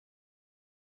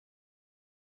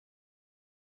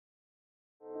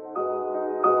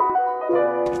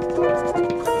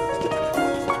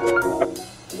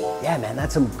Yeah, man,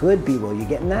 that's some good B-roll. You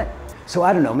getting that? So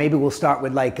I don't know, maybe we'll start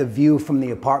with like a view from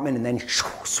the apartment and then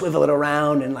swivel it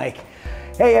around and like,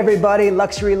 hey everybody,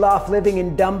 luxury loft living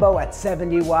in Dumbo at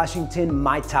 70 Washington,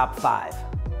 my top 5.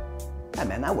 Yeah,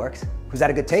 man, that works. Was that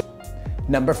a good take?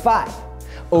 Number 5,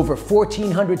 over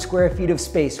 1,400 square feet of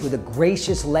space with a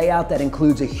gracious layout that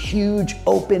includes a huge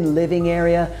open living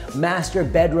area, master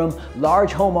bedroom,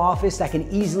 large home office that can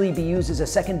easily be used as a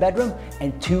second bedroom,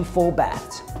 and 2 full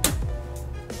baths.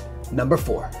 Number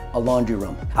 4, a laundry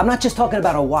room. I'm not just talking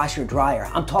about a washer dryer,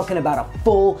 I'm talking about a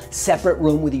full separate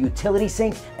room with a utility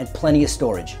sink and plenty of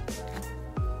storage.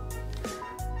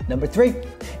 Number 3,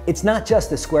 it's not just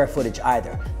the square footage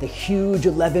either. The huge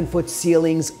 11-foot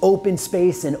ceilings, open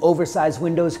space, and oversized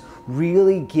windows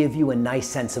really give you a nice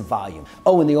sense of volume.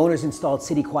 Oh, and the owners installed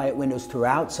city quiet windows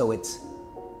throughout, so it's,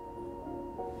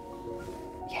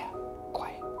 yeah,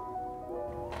 quiet.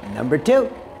 Number 2,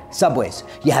 subways.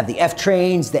 You have the F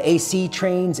trains, the AC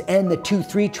trains, and the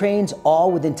 2-3 trains all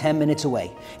within 10 minutes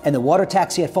away. And the water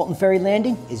taxi at Fulton Ferry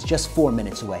Landing is just 4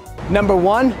 minutes away. Number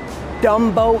 1,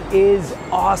 Dumbo is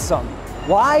awesome.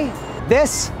 Why?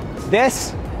 This,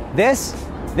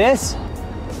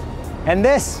 and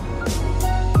this.